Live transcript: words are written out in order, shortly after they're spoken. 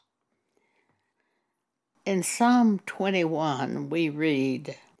In Psalm 21, we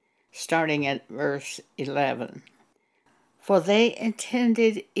read, starting at verse 11, "For they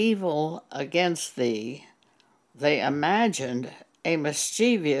intended evil against thee, they imagined a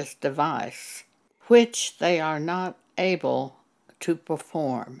mischievous device, which they are not able to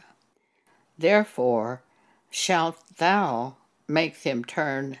perform. Therefore shalt thou make them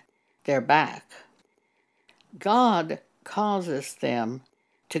turn their back." God causes them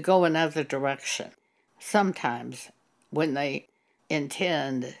to go another direction, sometimes when they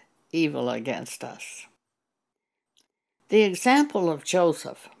intend evil against us. The example of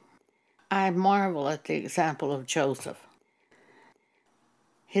Joseph. I marvel at the example of Joseph.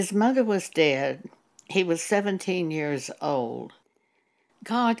 His mother was dead. He was 17 years old.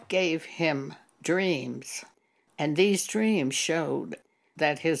 God gave him dreams, and these dreams showed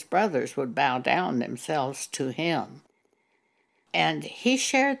that his brothers would bow down themselves to him. And he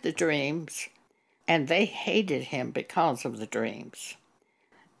shared the dreams, and they hated him because of the dreams.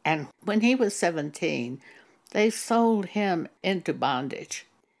 And when he was 17, they sold him into bondage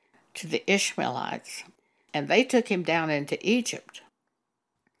to the Ishmaelites, and they took him down into Egypt.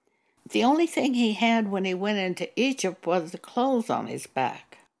 The only thing he had when he went into Egypt was the clothes on his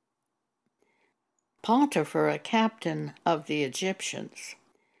back. Potiphar, a captain of the Egyptians,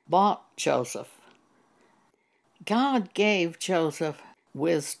 bought Joseph. God gave Joseph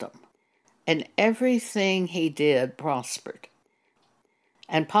wisdom, and everything he did prospered.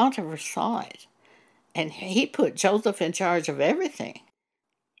 And Potiphar saw it, and he put Joseph in charge of everything.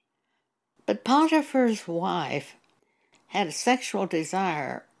 But Potiphar's wife had a sexual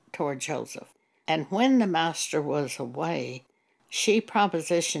desire toward Joseph, and when the master was away, she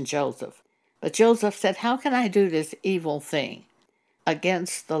propositioned Joseph. But Joseph said, "How can I do this evil thing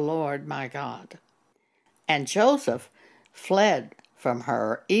against the Lord my God?" And Joseph fled from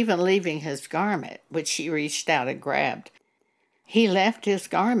her, even leaving his garment, which she reached out and grabbed. He left his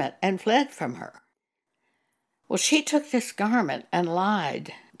garment and fled from her. Well, she took this garment and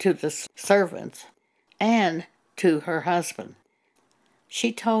lied to the servants and to her husband.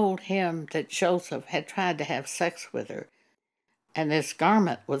 She told him that Joseph had tried to have sex with her, and this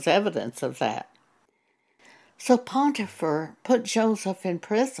garment was evidence of that. So Potiphar put Joseph in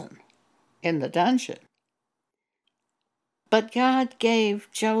prison, in the dungeon. But God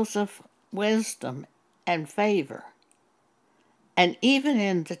gave Joseph wisdom and favor. And even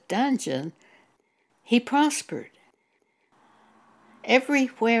in the dungeon, he prospered.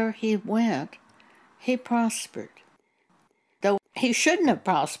 Everywhere he went, he prospered. Though he shouldn't have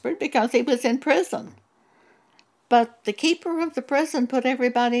prospered because he was in prison. But the keeper of the prison put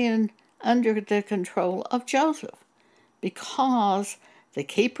everybody under the control of Joseph, because the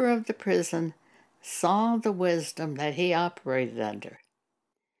keeper of the prison saw the wisdom that he operated under.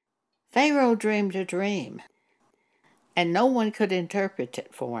 Pharaoh dreamed a dream, and no one could interpret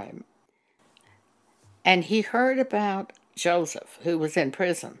it for him. And he heard about Joseph, who was in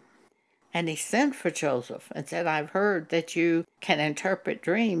prison. And he sent for Joseph and said, "I've heard that you can interpret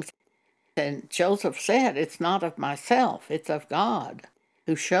dreams." And Joseph said, "It's not of myself, it's of God,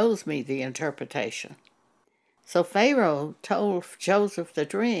 who shows me the interpretation." So Pharaoh told Joseph the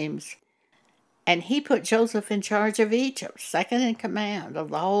dreams, and he put Joseph in charge of Egypt, second in command of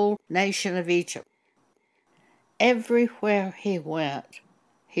the whole nation of Egypt. Everywhere he went,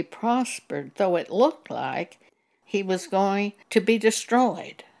 he prospered, though it looked like he was going to be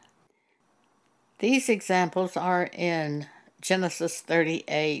destroyed. These examples are in Genesis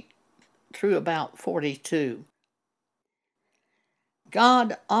 38 through about 42.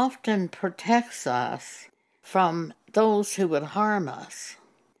 God often protects us from those who would harm us,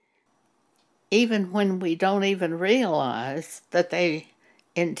 even when we don't even realize that they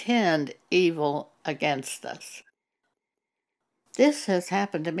intend evil against us. This has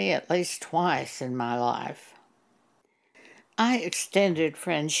happened to me at least twice in my life. I extended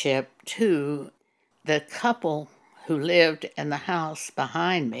friendship to the couple who lived in the house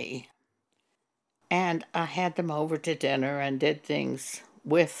behind me, and I had them over to dinner and did things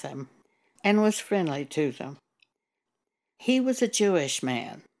with them and was friendly to them. He was a Jewish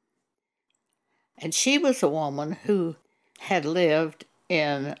man, and she was a woman who had lived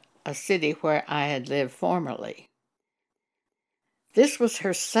in a city where I had lived formerly. This was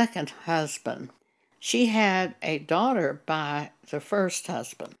her second husband. She had a daughter by the first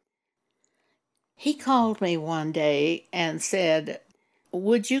husband. He called me one day and said,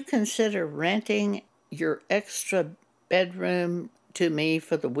 "Would you consider renting your extra bedroom to me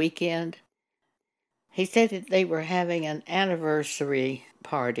for the weekend?" He said that they were having an anniversary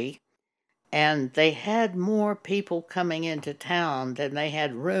party, and they had more people coming into town than they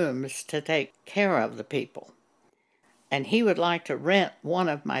had rooms to take care of the people. And he would like to rent one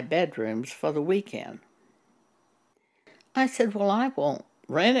of my bedrooms for the weekend. I said, well, I won't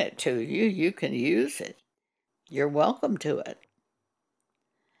rent it to you. You can use it. You're welcome to it.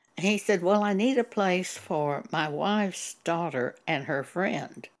 And he said, well, I need a place for my wife's daughter and her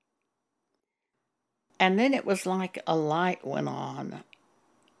friend. And then it was like a light went on.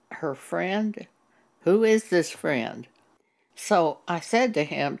 Her friend? Who is this friend? So I said to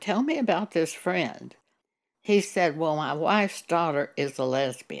him, tell me about this friend. He said, well, my wife's daughter is a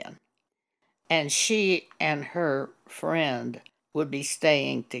lesbian, and she and her friend would be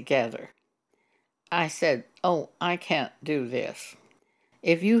staying together. I said, oh, I can't do this.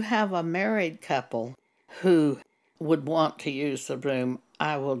 If you have a married couple who would want to use the room,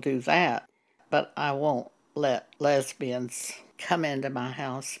 I will do that, but I won't let lesbians come into my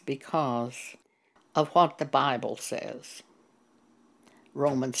house because of what the Bible says.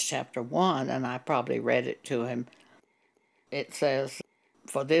 Romans chapter 1, and I probably read it to him. It says,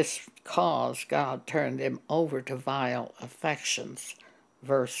 for this cause God turned them over to vile affections,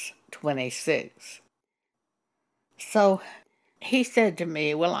 verse 26. So he said to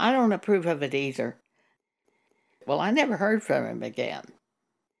me, well, I don't approve of it either. Well, I never heard from him again.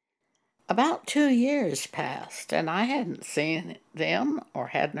 About 2 years passed, and I hadn't seen them or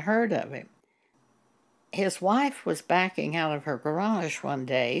hadn't heard of him. His wife was backing out of her garage one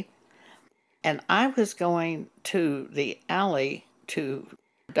day, and I was going to the alley to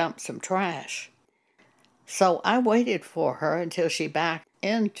dump some trash. So I waited for her until she backed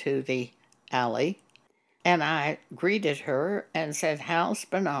into the alley, and I greeted her and said, how's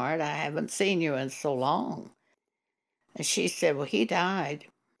Bernard? I haven't seen you in so long. And she said, well, he died.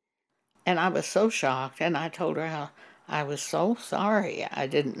 And I was so shocked, and I told her how I was so sorry. I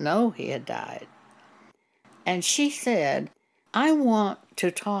didn't know he had died. And she said, I want to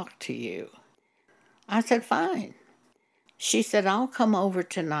talk to you. I said, fine. She said, I'll come over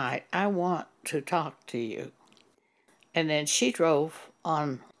tonight. I want to talk to you. And then she drove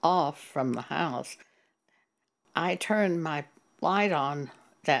off from the house. I turned my light on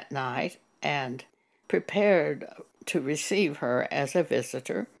that night and prepared to receive her as a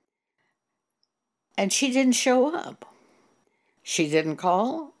visitor. And she didn't show up. She didn't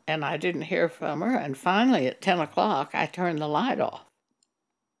call, and I didn't hear from her, and finally at 10 o'clock I turned the light off.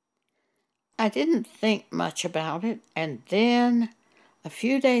 I didn't think much about it, and then a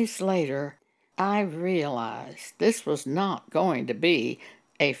few days later I realized this was not going to be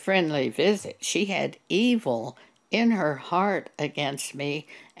a friendly visit. She had evil in her heart against me,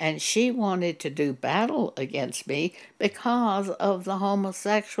 and she wanted to do battle against me because of the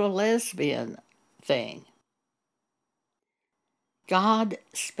homosexual lesbian thing. God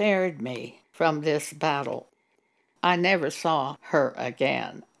spared me from this battle. I never saw her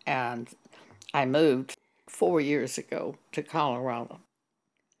again, and I moved 4 years ago to Colorado.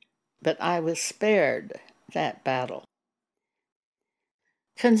 But I was spared that battle.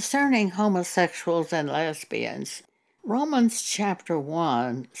 Concerning homosexuals and lesbians, Romans chapter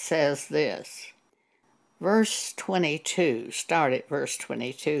 1 says this, verse 22, start at verse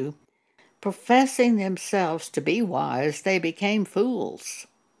 22, professing themselves to be wise, they became fools,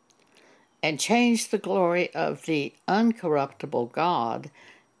 and changed the glory of the uncorruptible God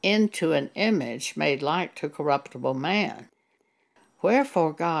into an image made like to corruptible man.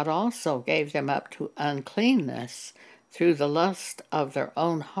 Wherefore God also gave them up to uncleanness through the lust of their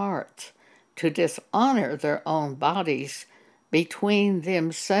own hearts, to dishonor their own bodies between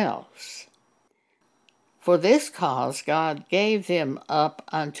themselves. For this cause God gave them up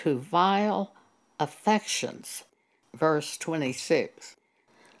unto vile affections. Verse 26.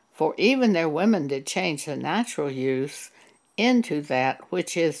 For even their women did change the natural use into that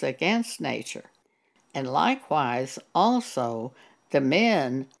which is against nature. And likewise also the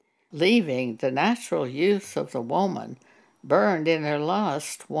men, leaving the natural use of the woman, burned in their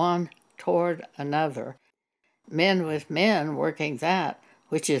lust one toward another, men with men working that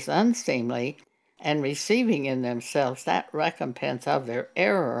which is unseemly, and receiving in themselves that recompense of their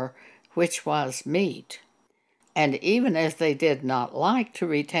error which was meet. And even as they did not like to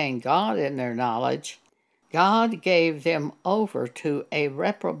retain God in their knowledge, God gave them over to a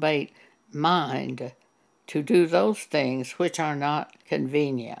reprobate mind to do those things which are not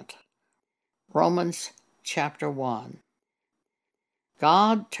convenient. Romans chapter 1.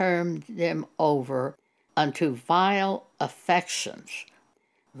 God turned them over unto vile affections.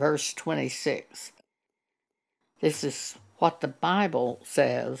 Verse 26. This is what the Bible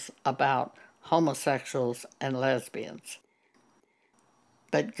says about homosexuals and lesbians.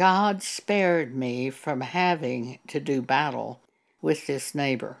 But God spared me from having to do battle with this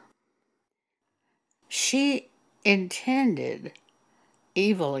neighbor. She intended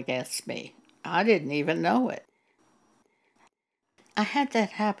evil against me. I didn't even know it. I had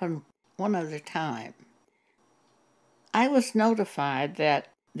that happen one other time. I was notified that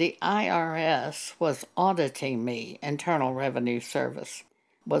the IRS was auditing me, Internal Revenue Service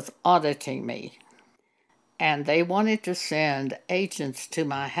was auditing me, and they wanted to send agents to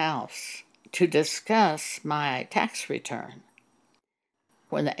my house to discuss my tax return.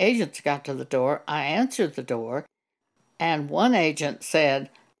 When the agents got to the door, I answered the door, and one agent said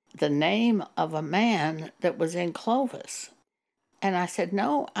the name of a man that was in Clovis. And I said,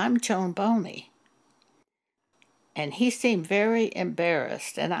 "No, I'm Joan Boney." And he seemed very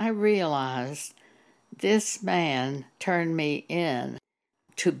embarrassed, and I realized this man turned me in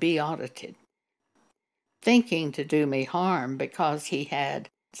to be audited, thinking to do me harm because he had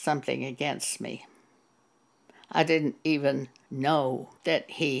something against me. I didn't even know that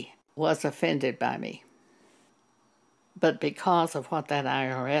he was offended by me. But because of what that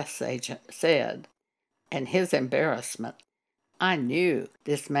IRS agent said and his embarrassment, I knew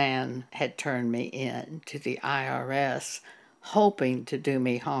this man had turned me in to the IRS, hoping to do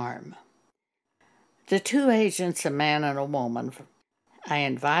me harm. The two agents, a man and a woman, I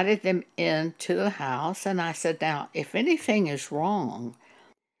invited them into the house, and I said, "Now, if anything is wrong,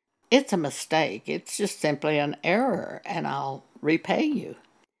 it's a mistake. It's just simply an error, and I'll repay you.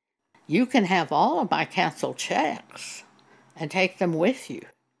 You can have all of my canceled checks and take them with you."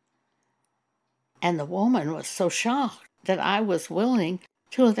 And the woman was so shocked that I was willing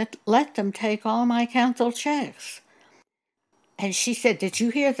to let them take all my canceled checks. And she said, "Did you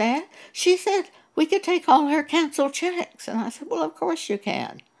hear that?" She said we could take all her canceled checks. And I said, "Well, of course you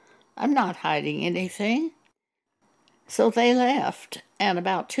can. I'm not hiding anything." So they left, and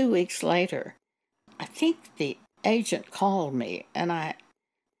about 2 weeks later, I think the agent called me, and I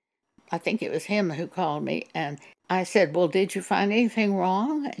think it was him who called me, and I said, "Well, did you find anything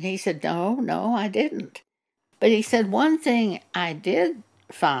wrong?" And he said, No, I didn't. But he said, "One thing I did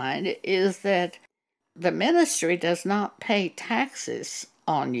find is that the ministry does not pay taxes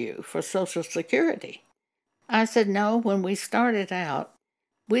on you for Social Security." I said, "No, when we started out,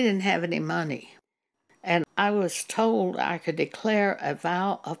 we didn't have any money. And I was told I could declare a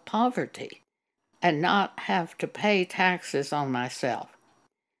vow of poverty and not have to pay taxes on myself,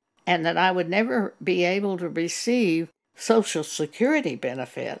 and that I would never be able to receive Social Security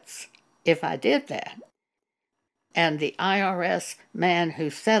benefits if I did that." And the IRS man who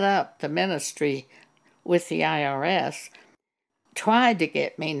set up the ministry with the IRS tried to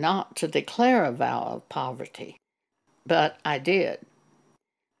get me not to declare a vow of poverty, but I did.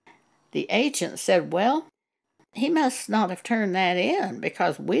 The agent said, "Well, he must not have turned that in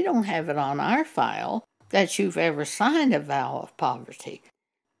because we don't have it on our file that you've ever signed a vow of poverty.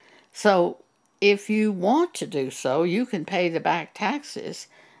 So if you want to do so, you can pay the back taxes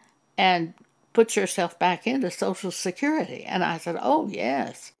and put yourself back into Social Security." And I said, "Oh,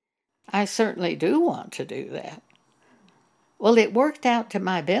 yes, I certainly do want to do that." Well, it worked out to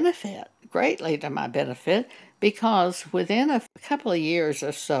my benefit, greatly to my benefit, because within a couple of years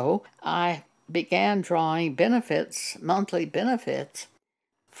or so, I began drawing benefits, monthly benefits,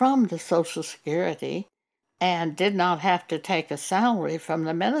 from the Social Security and did not have to take a salary from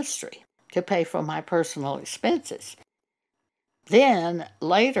the ministry to pay for my personal expenses. Then,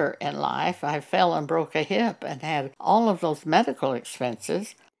 later in life, I fell and broke a hip and had all of those medical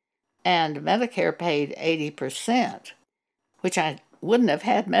expenses, and Medicare paid 80%, which I wouldn't have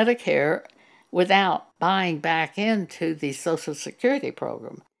had Medicare without buying back into the Social Security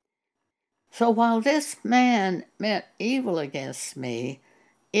program. So while this man meant evil against me,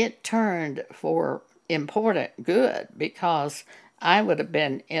 it turned for important good, because I would have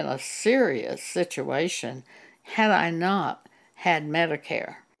been in a serious situation had I not had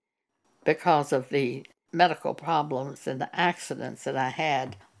Medicare because of the medical problems and the accidents that I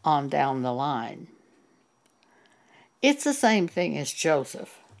had on down the line. It's the same thing as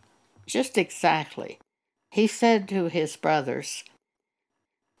Joseph, just exactly. He said to his brothers,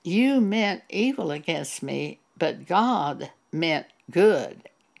 "You meant evil against me, but God meant good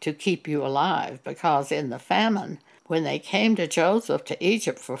to keep you alive," because in the famine, when they came to Joseph to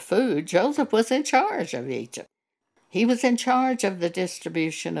Egypt for food, Joseph was in charge of Egypt. He was in charge of the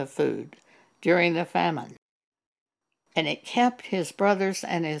distribution of food during the famine. And it kept his brothers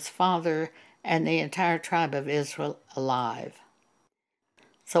and his father and the entire tribe of Israel alive.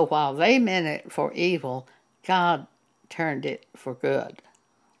 So while they meant it for evil, God turned it for good.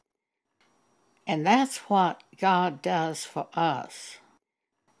 And that's what God does for us.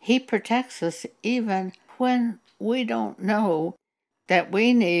 He protects us even when we don't know that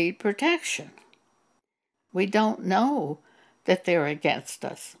we need protection. We don't know that they're against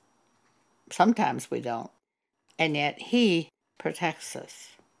us. Sometimes we don't. And yet He protects us.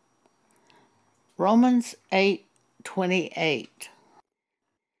 Romans 8:28.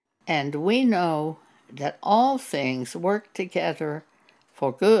 And we know that all things work together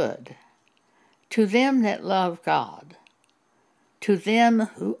for good to them that love God, to them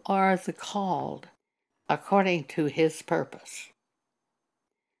who are the called according to His purpose.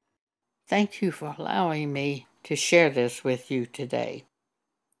 Thank you for allowing me to share this with you today.